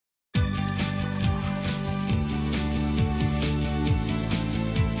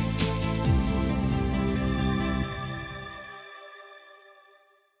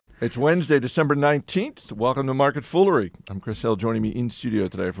It's Wednesday, December 19th. Welcome to Market Foolery. I'm Chris Hill. Joining me in studio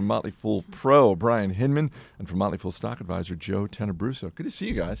today from Motley Fool Pro, Bryan Hinmon, and from Motley Fool Stock Advisor, Joe Tenebruso. Good to see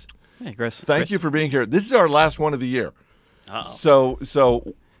you guys. Hey, Chris. Thank you for being here. This is our last one of the year. So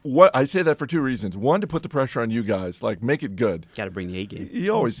what I say that for two reasons. One, to put the pressure on you guys, like make it good. Got to bring the A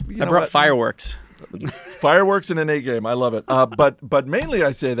game. I brought fireworks. Fireworks and an A game. I love it. But mainly I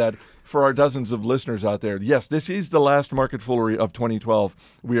say that for our dozens of listeners out there. Yes, this is the last Market Foolery of 2012.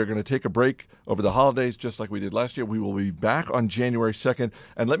 We are going to take a break over the holidays just like we did last year. We will be back on January 2nd.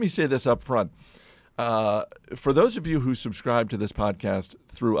 And let me say this up front. For those of you who subscribe to this podcast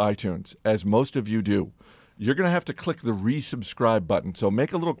through iTunes, as most of you do, you're going to have to click the resubscribe button. So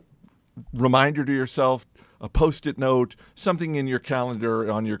make a little reminder to yourself, a Post-it note, something in your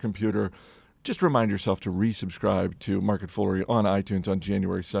calendar on your computer. Just remind yourself to resubscribe to Market Foolery on iTunes on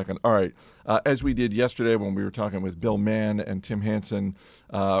January 2nd. All right. As we did yesterday when we were talking with Bill Mann and Tim Hansen,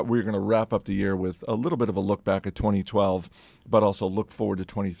 we're going to wrap up the year with a little bit of a look back at 2012, but also look forward to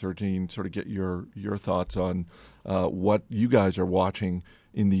 2013, sort of get your thoughts on what you guys are watching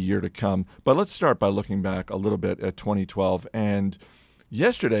in the year to come. But let's start by looking back a little bit at 2012. And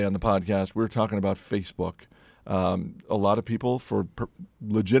yesterday on the podcast, we were talking about Facebook. A lot of people, for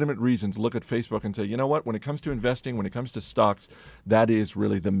legitimate reasons, look at Facebook and say, you know what, when it comes to investing, when it comes to stocks, that is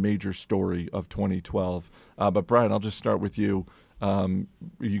really the major story of 2012. But Bryan, I'll just start with you. Are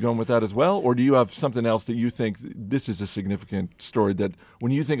you going with that as well? Or do you have something else that you think this is a significant story that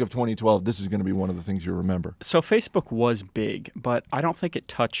when you think of 2012, this is going to be one of the things you remember? So Facebook was big, but I don't think it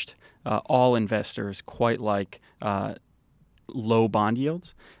touched all investors quite like low bond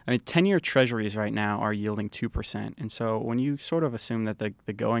yields. I mean, 10-year treasuries right now are yielding 2%. And so when you sort of assume that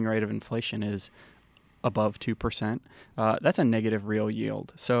the going rate of inflation is above 2%, that's a negative real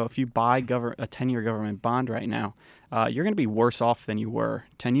yield. So if you buy a 10-year government bond right now, you're going to be worse off than you were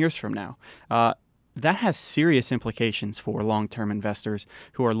 10 years from now. That has serious implications for long-term investors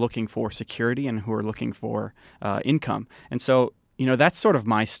who are looking for security and who are looking for income. And so, that's sort of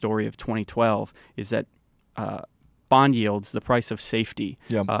my story of 2012 is that bond yields, the price of safety,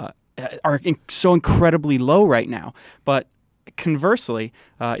 are so incredibly low right now. But conversely,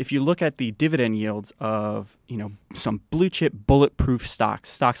 if you look at the dividend yields of some blue chip bulletproof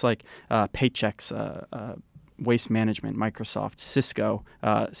stocks like Paychex, Waste Management, Microsoft, Cisco,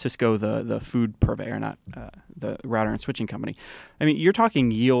 the food purveyor, not the router and switching company. I mean, you're talking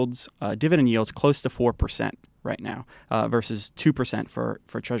yields, dividend yields close to 4%. Right now versus 2%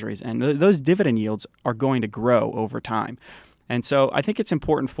 for treasuries. And those dividend yields are going to grow over time. And so I think it's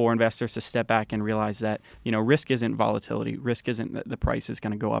important for investors to step back and realize that, risk isn't volatility. Risk isn't that the price is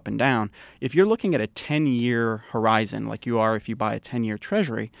going to go up and down. If you're looking at a 10-year horizon like you are if you buy a 10-year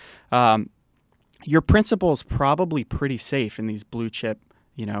treasury, your principal is probably pretty safe in these blue chip,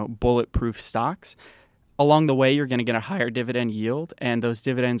 bulletproof stocks. Along the way, you're going to get a higher dividend yield, and those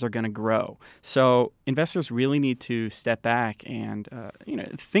dividends are going to grow. So investors really need to step back and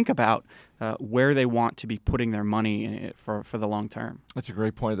think about where they want to be putting their money for the long term. That's a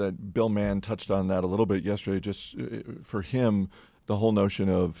great point that Bill Mann touched on that a little bit yesterday. Just for him, the whole notion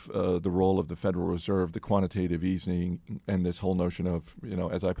of the role of the Federal Reserve, the quantitative easing, and this whole notion of,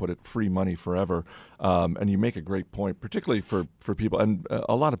 as I put it, free money forever. And you make a great point, particularly for people. And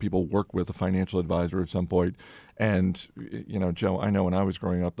a lot of people work with a financial advisor at some point. And, Joe, I know when I was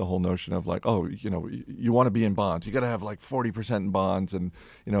growing up, the whole notion of like, you want to be in bonds. You got to have like 40% in bonds and,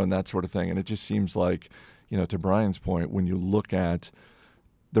 and that sort of thing. And it just seems like, to Bryan's point, when you look at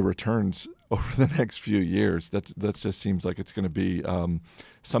the returns over the next few years, that just seems like it's going to be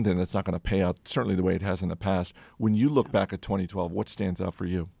something that's not going to pay out, certainly the way it has in the past. When you look back at 2012, what stands out for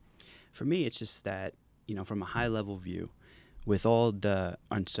you? For me, it's just that, from a high-level view, with all the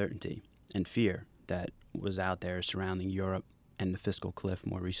uncertainty and fear that was out there surrounding Europe and the fiscal cliff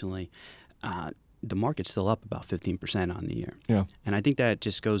more recently, the market's still up about 15% on the year. Yeah. And I think that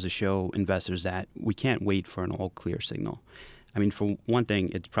just goes to show investors that we can't wait for an all-clear signal. I mean, for one thing,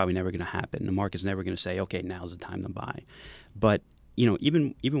 it's probably never going to happen. The market's never going to say, okay, now's the time to buy. But,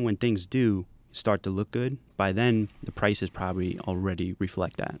 even when things do start to look good, by then the prices probably already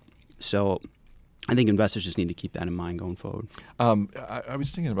reflect that. So I think investors just need to keep that in mind going forward. I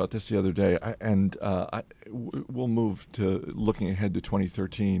was thinking about this the other day, and we'll move to looking ahead to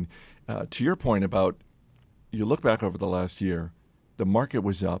 2013. To your point about you look back over the last year, the market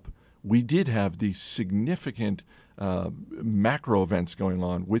was up. We did have these significant macro events going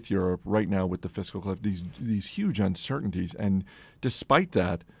on with Europe right now with the fiscal cliff, these huge uncertainties. And despite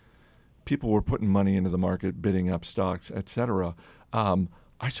that, people were putting money into the market, bidding up stocks, et cetera.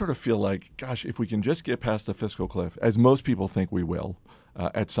 I sort of feel like, gosh, if we can just get past the fiscal cliff, as most people think we will,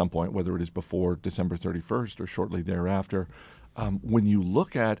 at some point, whether it is before December 31st or shortly thereafter. When you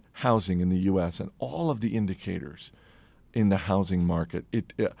look at housing in the U.S. and all of the indicators in the housing market,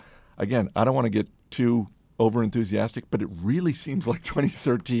 again, I don't want to get too over-enthusiastic, but it really seems like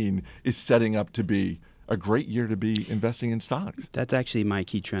 2013 is setting up to be a great year to be investing in stocks. That's actually my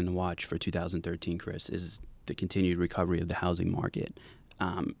key trend to watch for 2013, Chris, is the continued recovery of the housing market.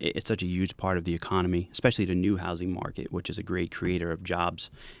 It's such a huge part of the economy, especially the new housing market, which is a great creator of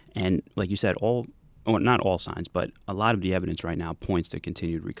jobs. And like you said, not all signs, but a lot of the evidence right now points to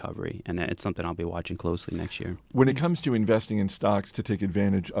continued recovery, and it's something I'll be watching closely next year. When it comes to investing in stocks to take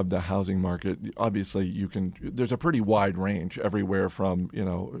advantage of the housing market, obviously there's a pretty wide range, everywhere from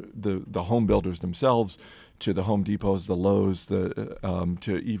the home builders themselves to the Home Depots, the Lowe's,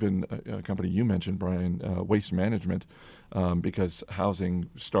 to even a company you mentioned, Bryan, Waste Management, because housing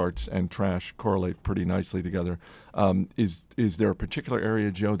starts and trash correlate pretty nicely together. Is there a particular area,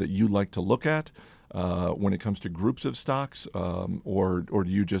 Joe, that you like to look at when it comes to groups of stocks, or do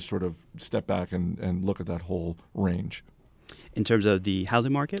you just sort of step back and look at that whole range? In terms of the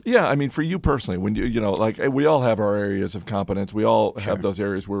housing market? Yeah, I mean, for you personally, when like we all have our areas of competence. We all have those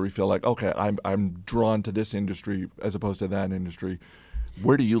areas where we feel like, okay, I'm drawn to this industry as opposed to that industry.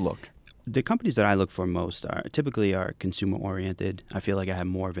 Where do you look? The companies that I look for most are typically consumer-oriented. I feel like I have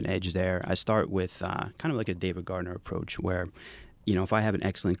more of an edge there. I start with kind of like a David Gardner approach where, if I have an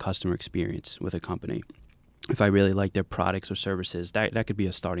excellent customer experience with a company, if I really like their products or services, that could be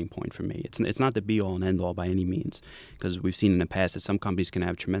a starting point for me. It's not the be-all and end-all by any means, because we've seen in the past that some companies can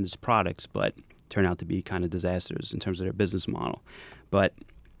have tremendous products but turn out to be kind of disasters in terms of their business model. But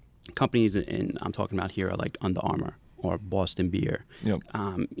companies, and I'm talking about here, are like Under Armour or Boston Beer. Yep.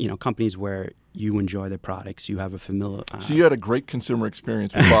 Companies where you enjoy their products, you have a familiar. So you had a great consumer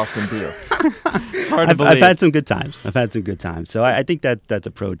experience with Boston Beer. Hard to believe. I've had some good times. So I think that's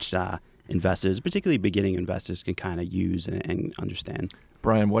approach investors, particularly beginning investors, can kind of use and understand.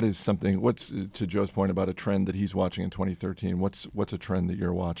 Bryan, what's to Joe's point about a trend that he's watching in 2013? What's a trend that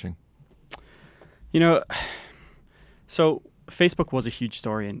you're watching? So Facebook was a huge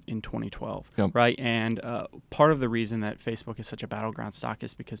story in 2012, right? And part of the reason that Facebook is such a battleground stock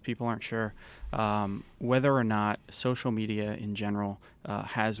is because people aren't sure whether or not social media in general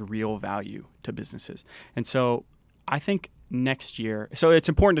has real value to businesses. And so I think next year, so it's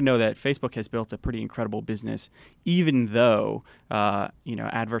important to know that Facebook has built a pretty incredible business, even though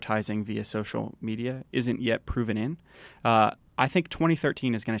advertising via social media isn't yet proven in. I think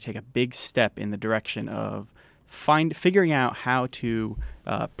 2013 is going to take a big step in the direction of figuring out how to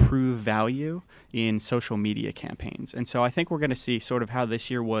prove value in social media campaigns. And so I think we're going to see sort of how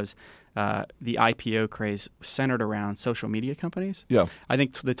this year was the IPO craze centered around social media companies. Yeah. I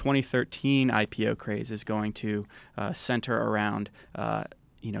think the 2013 IPO craze is going to center around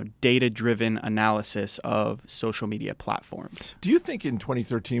data-driven analysis of social media platforms. Do you think in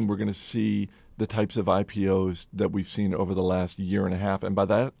 2013 we're going to see the types of IPOs that we've seen over the last year and a half? And by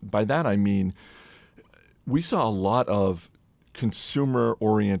that I mean we saw a lot of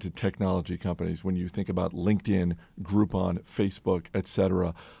consumer-oriented technology companies. When you think about LinkedIn, Groupon, Facebook,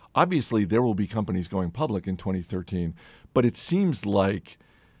 etc., obviously there will be companies going public in 2013. But it seems like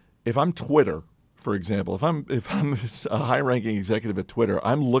if I'm Twitter, for example, if I'm a high-ranking executive at Twitter,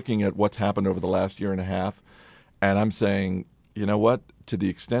 I'm looking at what's happened over the last year and a half, and I'm saying, you know what? To the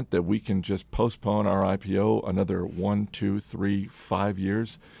extent that we can just postpone our IPO another 1, 2, 3, 5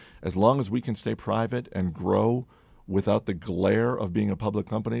 years, as long as we can stay private and grow without the glare of being a public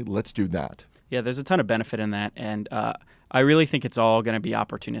company, let's do that. Yeah, there's a ton of benefit in that, and I really think it's all going to be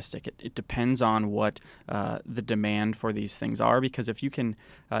opportunistic. It depends on what the demand for these things are, because if you can,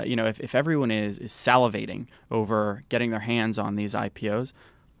 if everyone is salivating over getting their hands on these IPOs,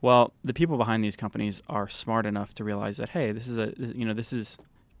 well, the people behind these companies are smart enough to realize that, hey, this is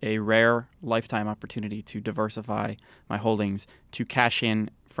a rare lifetime opportunity to diversify my holdings, to cash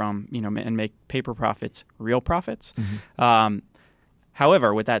in from, and make paper profits real profits. Mm-hmm.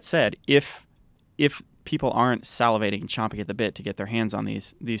 However, with that said, if people aren't salivating and chomping at the bit to get their hands on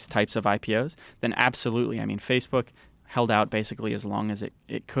these types of IPOs, then absolutely. I mean, Facebook held out basically as long as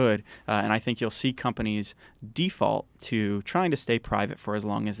it could, and I think you'll see companies default to trying to stay private for as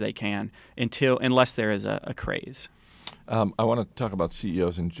long as they can unless there is a craze. I want to talk about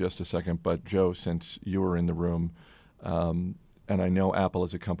CEOs in just a second, but Joe, since you were in the room, and I know Apple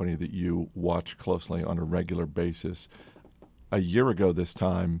is a company that you watch closely on a regular basis, a year ago this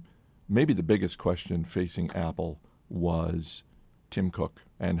time, maybe the biggest question facing Apple was Tim Cook,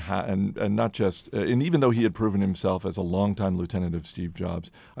 and not just, and even though he had proven himself as a longtime lieutenant of Steve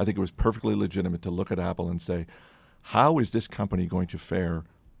Jobs, I think it was perfectly legitimate to look at Apple and say, how is this company going to fare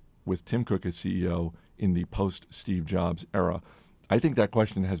with Tim Cook as CEO in the post-Steve Jobs era? I think that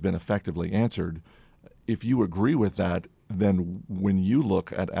question has been effectively answered. If you agree with that, then when you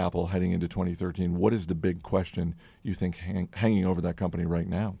look at Apple heading into 2013, what is the big question you think hanging over that company right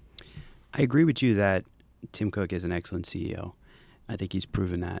now? I agree with you that Tim Cook is an excellent CEO. I think he's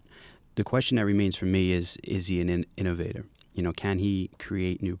proven that. The question that remains for me is he an innovator? You know, can he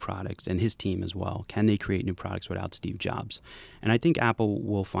create new products, and his team as well? Can they create new products without Steve Jobs? And I think Apple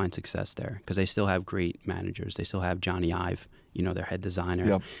will find success there because they still have great managers. They still have Johnny Ive, you know, their head designer.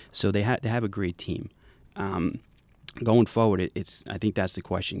 Yep. So they have a great team. Going forward, I think that's the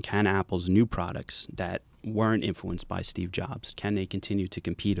question. Can Apple's new products that weren't influenced by Steve Jobs, can they continue to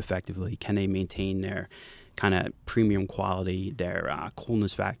compete effectively? Can they maintain their kind of premium quality, their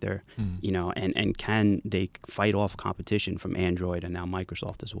coolness factor, you know, and can they fight off competition from Android and now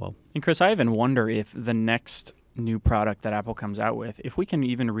Microsoft as well? And Chris, I even wonder if the next new product that Apple comes out with, if we can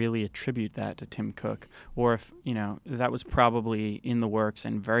even really attribute that to Tim Cook, or if, you know, that was probably in the works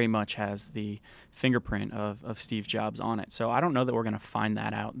and very much has the fingerprint of Steve Jobs on it. So I don't know that we're going to find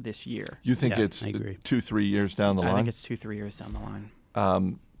that out this year. You think it's 2-3 years down the line? I think it's 2-3 years down the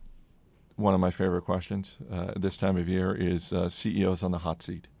line. One of my favorite questions this time of year is CEOs on the hot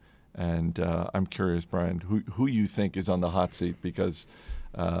seat. And I'm curious, Bryan, who you think is on the hot seat, because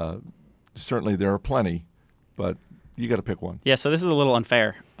certainly there are plenty, but you got to pick one. Yeah, so this is a little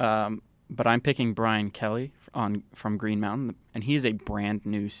unfair, but I'm picking Bryan Kelly from Green Mountain, and he's a brand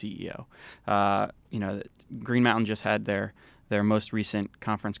new CEO. You know, Green Mountain just had their most recent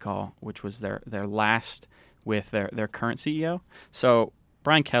conference call, which was their last with their current CEO. So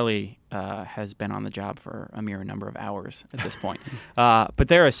Bryan Kelly has been on the job for a mere number of hours at this point. But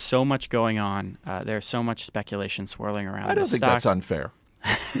there is so much going on. There's so much speculation swirling around. I don't think that's unfair.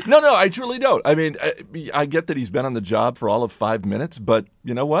 No, I truly don't. I mean, I get that he's been on the job for all of 5 minutes, but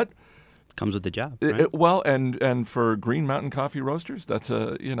you know what? Comes with the job, right? Well, and for Green Mountain Coffee Roasters, there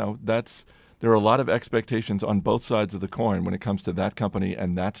are a lot of expectations on both sides of the coin when it comes to that company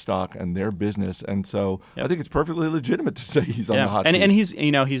and that stock and their business, and so I think it's perfectly legitimate to say he's on the hot seat. And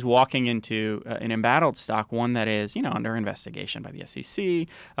he's walking into an embattled stock, one that is under investigation by the SEC,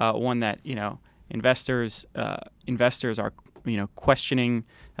 one that investors are questioning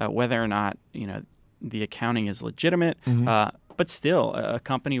whether or not the accounting is legitimate, but still a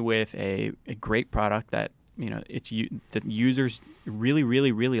company with a great product that that users really,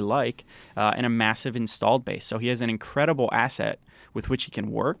 really, really like, and a massive installed base. So he has an incredible asset with which he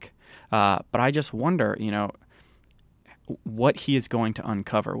can work. But I just wonder, what he is going to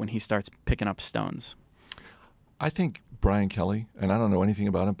uncover when he starts picking up stones. I think Bryan Kelly, and I don't know anything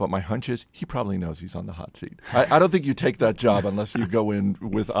about him, but my hunch is he probably knows he's on the hot seat. I don't think you take that job unless you go in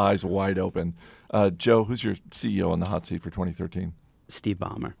with eyes wide open. Joe, who's your CEO on the hot seat for 2013? Steve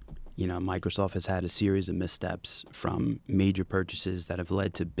Ballmer. Microsoft has had a series of missteps, from major purchases that have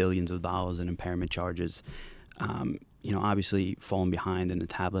led to billions of dollars in impairment charges. Obviously falling behind in the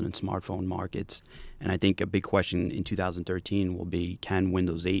tablet and smartphone markets. And I think a big question in 2013 will be, can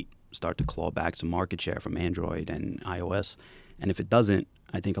Windows 8 start to claw back some market share from Android and iOS? And if it doesn't,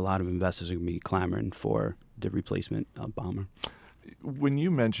 I think a lot of investors are going to be clamoring for the replacement of Ballmer. When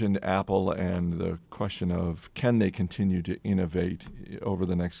you mentioned Apple and the question of can they continue to innovate over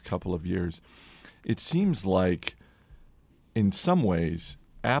the next couple of years, it seems like in some ways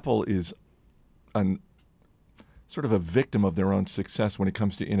Apple is sort of a victim of their own success when it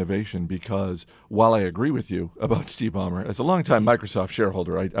comes to innovation, because while I agree with you about Steve Ballmer, as a longtime Microsoft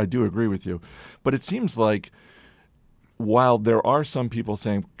shareholder, I do agree with you, but it seems like while there are some people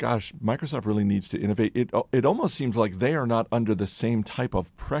saying, gosh, Microsoft really needs to innovate, it almost seems like they are not under the same type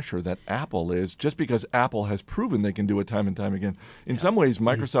of pressure that Apple is, just because Apple has proven they can do it time and time again. In some ways,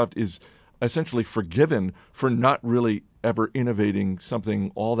 Microsoft is essentially forgiven for not really ever innovating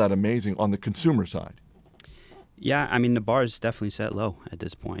something all that amazing on the consumer side. Yeah, I mean, the bar is definitely set low at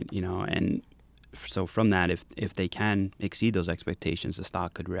this point, and so from that, if they can exceed those expectations, the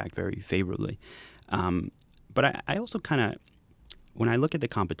stock could react very favorably. But I also kind of, when I look at the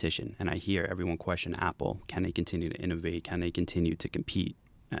competition and I hear everyone question Apple, can they continue to innovate? Can they continue to compete?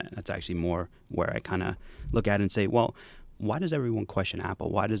 That's actually more where I kind of look at it and say, well, why does everyone question Apple?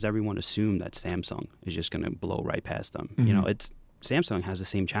 Why does everyone assume that Samsung is just going to blow right past them? Samsung has the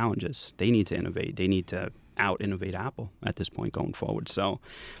same challenges. They need to innovate. They need to out-innovate Apple at this point going forward. So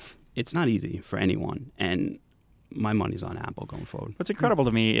it's not easy for anyone, and my money's on Apple going forward. What's incredible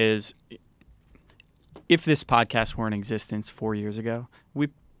to me is, if this podcast were in existence 4 years ago, we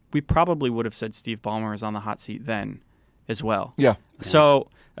probably would have said Steve Ballmer is on the hot seat then as well. Yeah. So,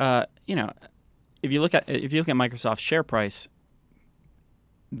 if you look at Microsoft's share price,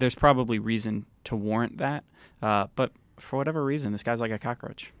 there's probably reason to warrant that. But for whatever reason, this guy's like a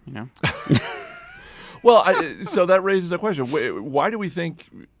cockroach, you know? Well, so that raises a question. Why do we think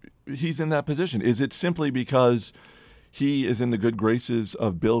he's in that position? Is it simply because he is in the good graces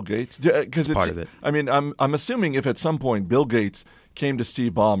of Bill Gates? Because it's part of it. I mean, I'm assuming if at some point Bill Gates came to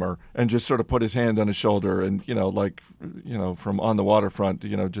Steve Ballmer and just sort of put his hand on his shoulder and, from On the Waterfront,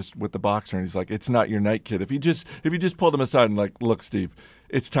 just with the boxer, and he's like, "It's not your night, kid." If you just pulled him aside and like, "Look, Steve,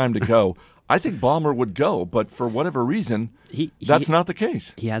 it's time to go," I think Ballmer would go. But for whatever reason, that's not the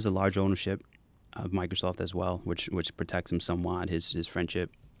case. He has a large ownership of Microsoft as well, which protects him somewhat. His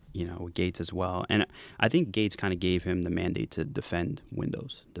friendship, with Gates as well. And I think Gates kind of gave him the mandate to defend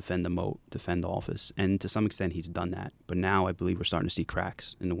Windows, defend the moat, defend Office. And to some extent, he's done that. But now I believe we're starting to see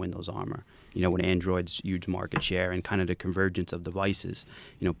cracks in the Windows armor. With Android's huge market share and kind of the convergence of devices,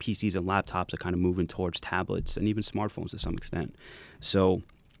 PCs and laptops are kind of moving towards tablets and even smartphones to some extent. So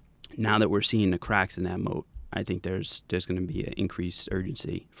now that we're seeing the cracks in that moat, I think there's going to be an increased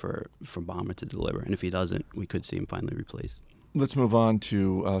urgency for Ballmer to deliver. And if he doesn't, we could see him finally replaced. Let's move on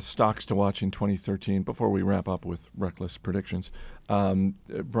to stocks to watch in 2013 before we wrap up with reckless predictions.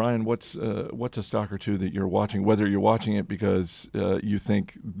 Bryan, what's a stock or two that you're watching, whether you're watching it because you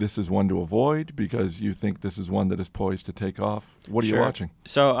think this is one to avoid, because you think this is one that is poised to take off? What are you watching?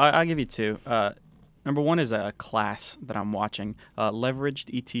 So I'll give you two. Number one is a class that I'm watching,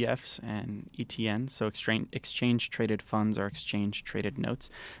 leveraged ETFs and ETNs, so exchange-traded funds or exchange-traded notes.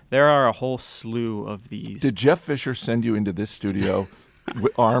 There are a whole slew of these. Did Jeff Fisher send you into this studio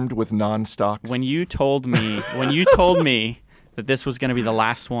armed with non-stocks? When you told me that this was going to be the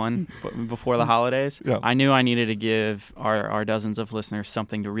last one before the holidays, I knew I needed to give our dozens of listeners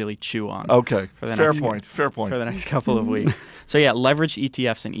something to really chew on. Okay, fair point. For the next couple of weeks. So leveraged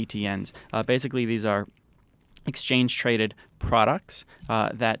ETFs and ETNs. Basically, these are exchange-traded products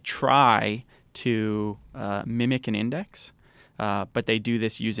that try to mimic an index, but they do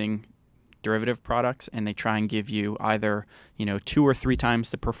this using derivative products, and they try and give you either 2 or 3 times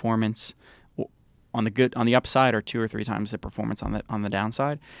the performance on the upside, or 2 or 3 times the performance on the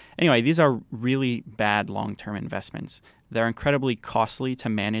downside. Anyway, these are really bad long-term investments. They're incredibly costly to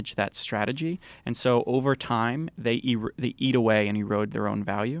manage that strategy, and so over time they eat away and erode their own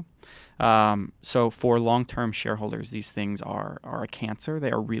value. So for long-term shareholders, these things are a cancer.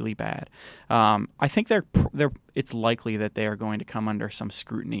 They are really bad. I think it's likely that they are going to come under some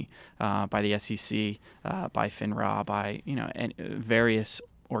scrutiny by the SEC, by FINRA, by and various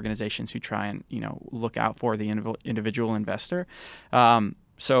organizations who try and look out for the individual investor.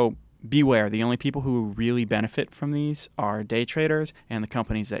 So beware. The only people who really benefit from these are day traders and the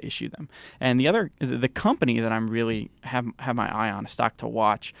companies that issue them. And the company that I'm really have my eye on, a stock to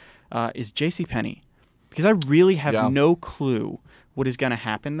watch, is JCPenney, because I really have no clue what is going to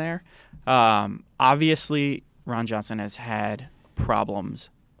happen there. Obviously, Ron Johnson has had problems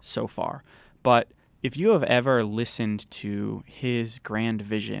so far, but if you have ever listened to his grand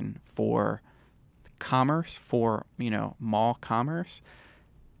vision for commerce, for mall commerce,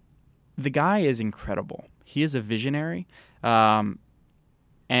 the guy is incredible. He is a visionary, and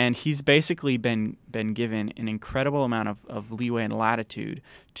he's basically been given an incredible amount of leeway and latitude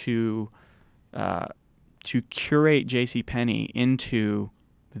to curate JCPenney into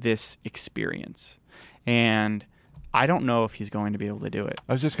this experience. And I don't know if he's going to be able to do it.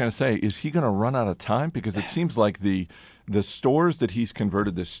 I was just going to say, is he going to run out of time? Because it seems like the stores that he's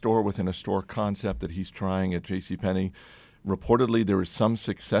converted, this store within a store concept that he's trying at JCPenney, reportedly there is some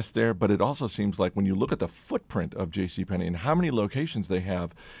success there, but it also seems like when you look at the footprint of JCPenney and how many locations they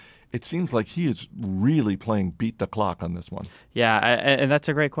have, it seems like he is really playing beat the clock on this one. Yeah, and that's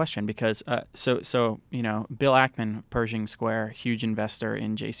a great question because Bill Ackman, Pershing Square, huge investor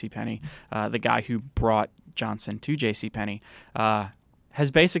in JCPenney, the guy who brought Johnson to JCPenney, has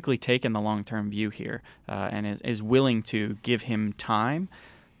basically taken the long-term view here and is willing to give him time.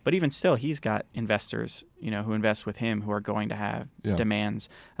 But even still, he's got investors, who invest with him who are going to have demands.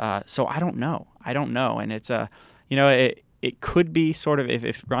 So I don't know. And it's it could be sort of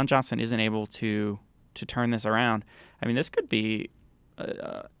if Ron Johnson isn't able to turn this around. I mean, this could be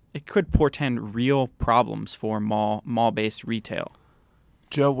it could portend real problems for mall-based retail.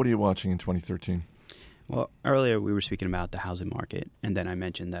 Joe, what are you watching in 2013? Well, earlier we were speaking about the housing market, and then I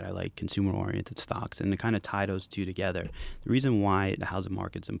mentioned that I like consumer-oriented stocks, and to kind of tie those two together, the reason why the housing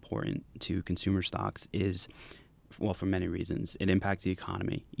market's important to consumer stocks is, well, for many reasons. It impacts the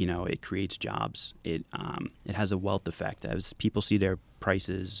economy. It creates jobs. It has a wealth effect. As people see their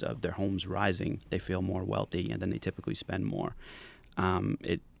prices of their homes rising, they feel more wealthy, and then they typically spend more.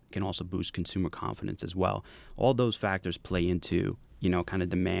 can also boost consumer confidence as well. All those factors play into, kind of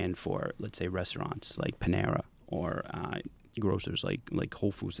demand for, let's say, restaurants like Panera or grocers like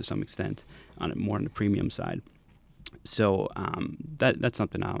Whole Foods to some extent, more on the premium side. So that's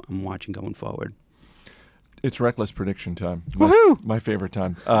something I'm watching going forward. It's reckless prediction time. Woohoo! My favorite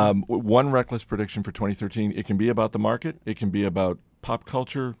time. One reckless prediction for 2013. It can be about the market. It can be about pop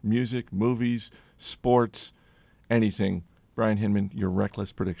culture, music, movies, sports, anything. Bryan Hinmon, your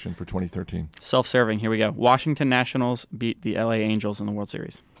reckless prediction for 2013. Self-serving. Here we go. Washington Nationals beat the LA Angels in the World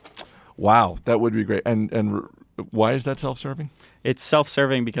Series. Wow, that would be great. And why is that self-serving? It's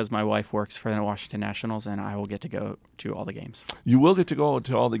self-serving because my wife works for the Washington Nationals, and I will get to go to all the games. You will get to go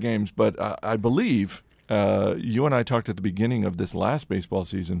to all the games, but I believe you and I talked at the beginning of this last baseball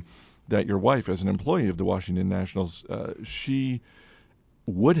season that your wife, as an employee of the Washington Nationals, she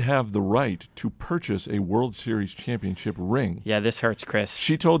would have the right to purchase a World Series championship ring. Yeah, this hurts, Chris.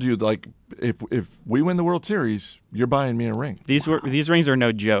 She told you, like, if we win the World Series, you're buying me a ring. These rings are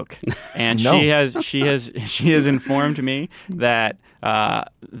no joke, and No. she has informed me that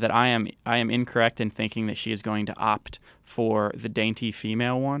that I am incorrect in thinking that she is going to opt for the dainty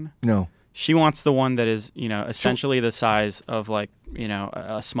female one. No. She wants the one that is, essentially the size of a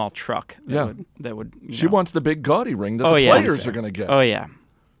small truck. That would. She wants the big gaudy ring that Oh, the yeah. players are going to get. Oh yeah.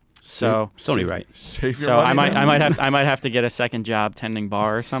 So It's only right. Save your So money. I might have to get a second job tending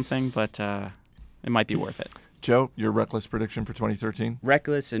bar or something, but it might be worth it. Joe, your reckless prediction for 2013?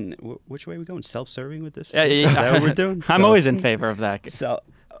 Reckless, and which way are we going? Self-serving with this? Yeah, yeah, Is that what we're doing? I'm always in favor of that. So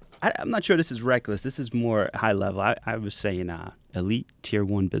I'm not sure this is reckless. This is more high level. I was saying elite tier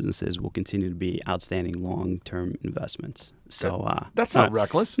 1 businesses will continue to be outstanding long-term investments. So That's not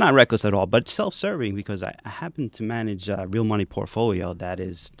reckless. Not reckless at all, but self-serving because I happen to manage a real money portfolio that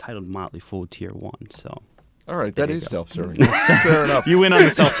is titled Motley Fool Tier 1. So All right, There that you is go. self-serving. Fair enough. You win on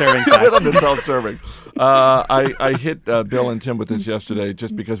the self-serving I went side. on the self-serving. I hit Bill and Tim with this yesterday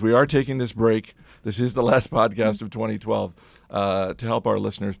just because we are taking this break. This is the last podcast of 2012 to help our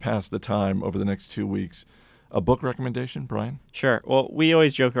listeners pass the time over the next 2 weeks. A book recommendation, Bryan? Sure. Well, we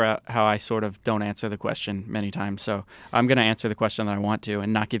always joke about how I sort of don't answer the question many times, so I'm going to answer the question that I want to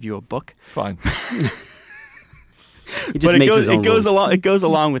and not give you a book. Fine. he just makes his own rules. It goes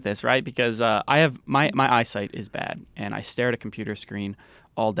along with this, right? Because I have my eyesight is bad, and I stare at a computer screen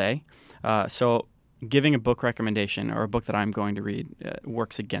all day. So giving a book recommendation or a book that I'm going to read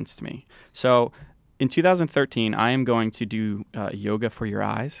works against me. So in 2013, I am going to do yoga for your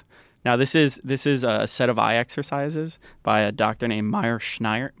eyes. Now, this is a set of eye exercises by a doctor named Meyer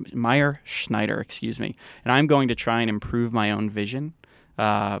Schneider, and I'm going to try and improve my own vision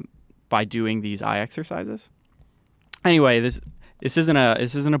by doing these eye exercises. Anyway, this isn't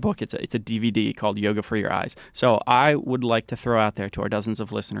a book. It's a DVD called Yoga for Your Eyes. So I would like to throw out there to our dozens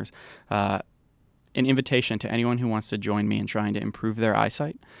of listeners an invitation to anyone who wants to join me in trying to improve their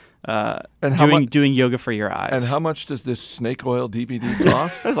eyesight. Doing yoga for your eyes. And how much does this snake oil DVD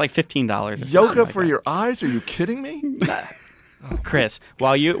cost? It's like $15. Yoga for your eyes? Are you kidding me? Chris,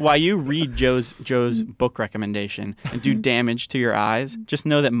 while you read Joe's book recommendation and do damage to your eyes, just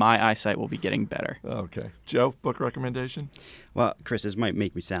know that my eyesight will be getting better. Okay. Joe, book recommendation? Well, Chris, this might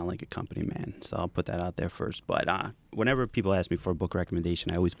make me sound like a company man, so I'll put that out there first. But whenever people ask me for a book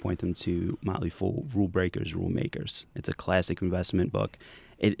recommendation, I always point them to Motley Fool, Rule Breakers, Rule Makers. It's a classic investment book.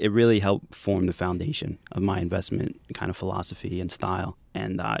 It really helped form the foundation of my investment kind of philosophy and style,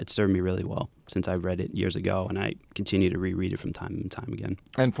 and it served me really well since I read it years ago, and I continue to reread it from time to time again.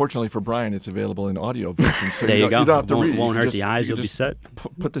 And fortunately for Bryan, it's available in audio version. So There you go. You don't have to read it. Won't You hurt just- the eyes. you You'll be just set.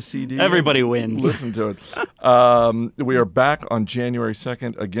 Put the CD in, Everybody wins. Listen to it. We are back on January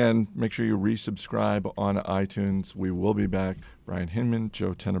 2nd. Again, make sure you resubscribe on iTunes. We will be back. Bryan Hinmon,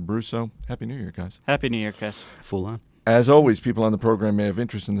 Joe Tenebruso. Happy New Year, guys. Happy New Year, Chris. Full on. As always, people on the program may have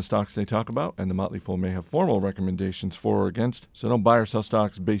interest in the stocks they talk about, and the Motley Fool may have formal recommendations for or against, so don't buy or sell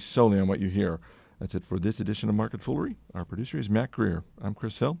stocks based solely on what you hear. That's it for this edition of Market Foolery. Our producer is Matt Greer. I'm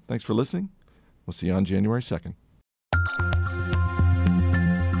Chris Hill. Thanks for listening. We'll see you on January 2nd.